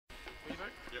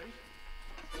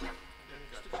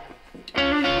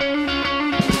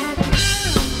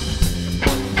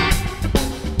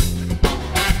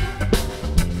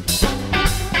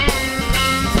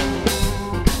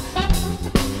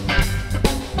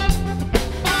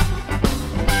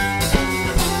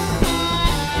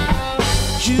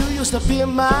used to be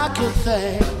my good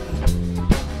thing.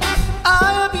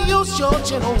 I abused your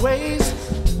gentle ways,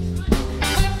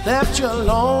 left you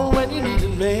alone when you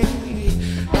needed me.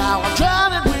 Now I'm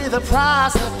drowning with a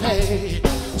price to pay.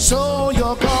 So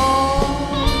you're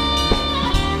gone,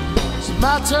 it's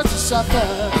my turn to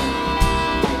suffer,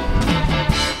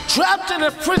 trapped in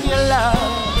a pretty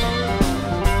love.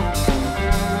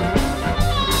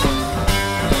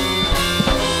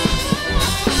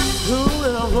 Who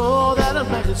in a road that'll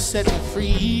make it set you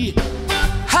free?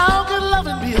 How could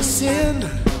loving be a sin?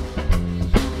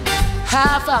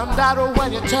 I found out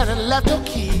when you turned and left your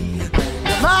key.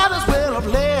 You might as well have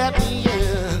let me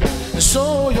in. And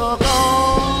so you're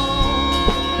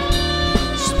gone,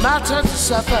 it's my turn to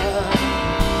suffer,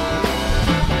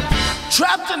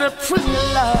 trapped in a pretty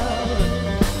love.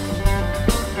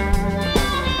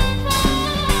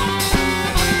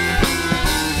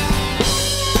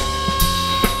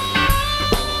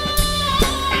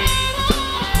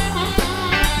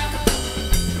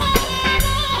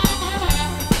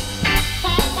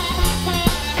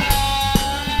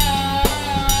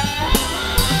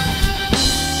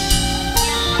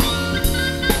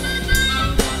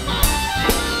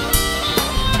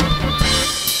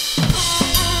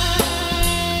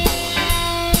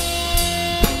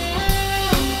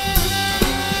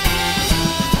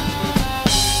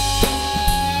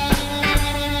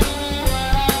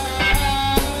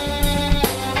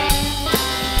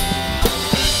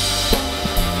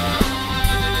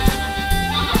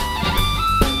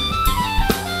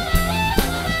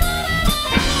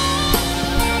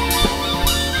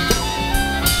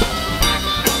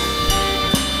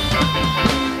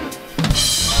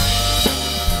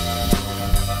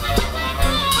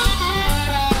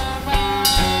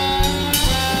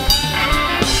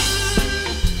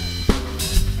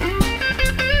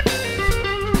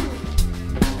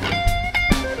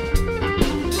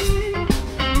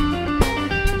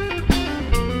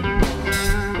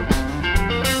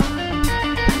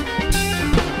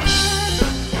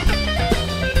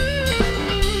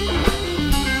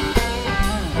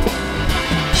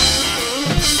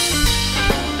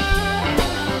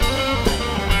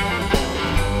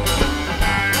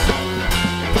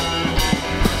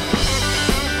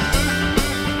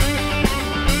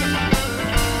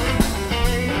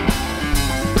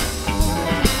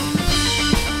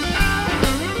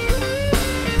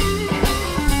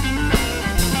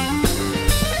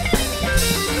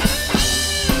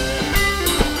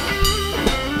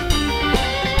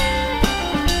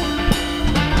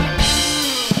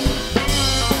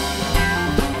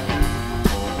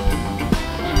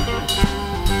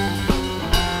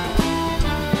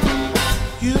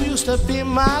 To be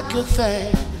my good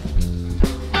thing,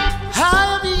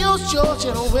 I abused your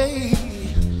gentle way,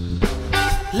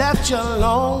 left you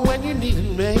alone when you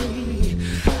needed me.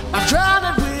 I'm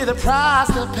drowning with a price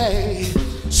to pay.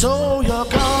 So you're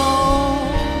gone,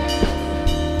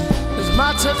 it's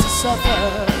my turn to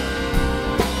suffer,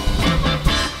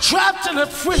 trapped in a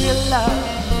pretty love.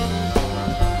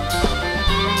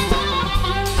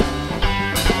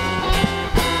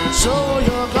 So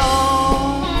you're gone,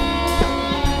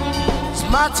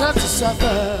 my turn to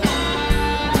suffer,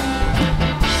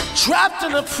 trapped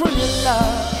in a pretty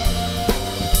love.